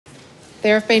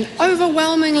There have been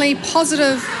overwhelmingly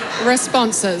positive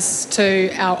responses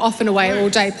to our off and away all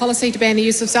day policy to ban the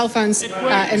use of cell phones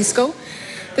in school.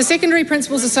 The Secondary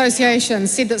Principals Association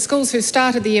said that schools who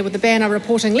started the year with the ban are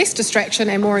reporting less distraction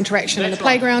and more interaction in the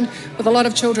playground, with a lot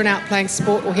of children out playing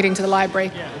sport or heading to the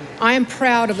library. I am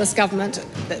proud of this government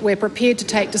that we're prepared to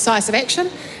take decisive action,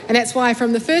 and that's why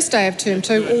from the first day of Term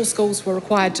 2, all schools were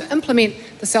required to implement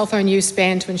the cell phone use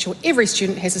ban to ensure every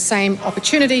student has the same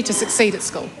opportunity to succeed at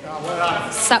school.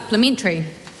 Supplementary.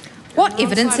 What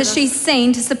evidence has she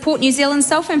seen to support New Zealand's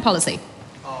cell phone policy?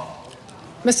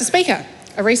 Mr Speaker,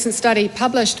 a recent study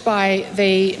published by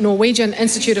the Norwegian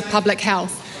Institute of Public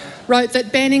Health wrote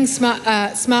that banning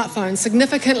smartphones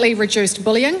significantly reduced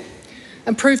bullying,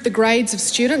 improved the grades of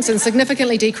students and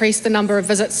significantly decreased the number of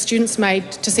visits students made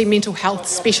to see mental health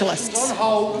specialists.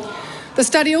 The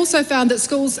study also found that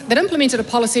schools that implemented a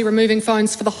policy removing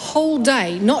phones for the whole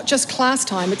day, not just class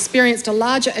time, experienced a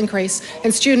larger increase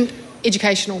in student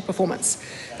educational performance.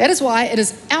 That is why it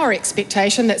is our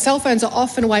expectation that cell phones are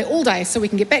off and away all day so we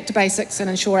can get back to basics and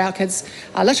ensure our kids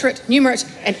are literate, numerate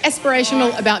and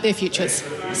aspirational about their futures.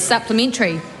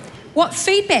 Supplementary. What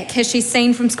feedback has she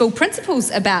seen from school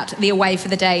principals about the away for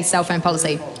the day cell phone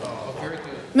policy?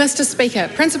 Mr Speaker,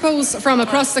 principals from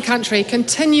across the country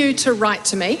continue to write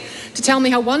to me to tell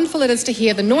me how wonderful it is to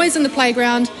hear the noise in the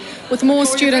playground with more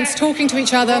students talking to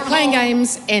each other, playing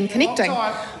games and connecting.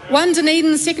 One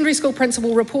Dunedin secondary school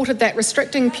principal reported that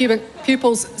restricting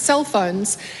pupils' cell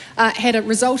phones had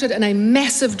resulted in a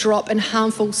massive drop in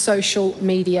harmful social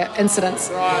media incidents.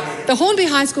 The Hornby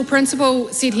High School principal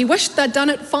said he wished they'd done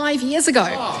it 5 years ago.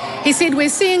 He said, "We're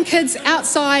seeing kids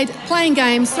outside playing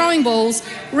games, throwing balls,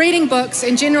 reading books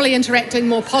and generally interacting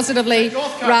more positively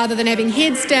rather than having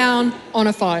heads down on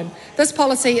a phone. This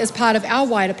policy is part of our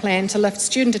wider plan to lift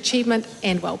student achievement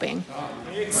and wellbeing."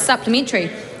 Supplementary.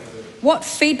 What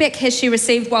feedback has she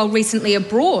received while recently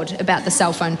abroad about the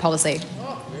cell phone policy?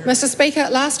 Mr Speaker,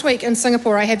 last week in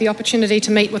Singapore I had the opportunity to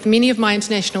meet with many of my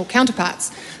international counterparts.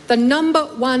 The number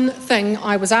one thing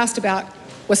I was asked about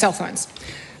were cell phones.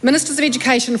 Ministers of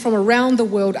Education from around the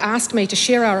world asked me to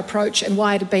share our approach and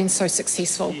why it had been so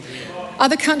successful.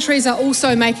 Other countries are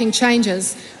also making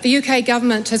changes. The UK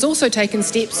government has also taken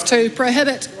steps to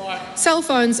prohibit cell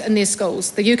phones in their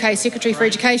schools. The UK Secretary for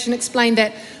Education explained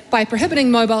that by prohibiting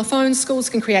mobile phones, schools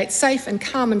can create safe and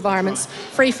calm environments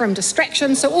free from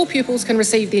distraction so all pupils can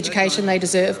receive the education they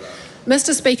deserve.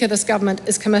 Mr Speaker, this government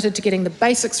is committed to getting the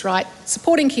basics right,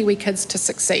 supporting Kiwi kids to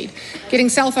succeed. Getting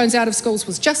cell phones out of schools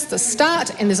was just the start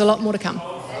and there's a lot more to come.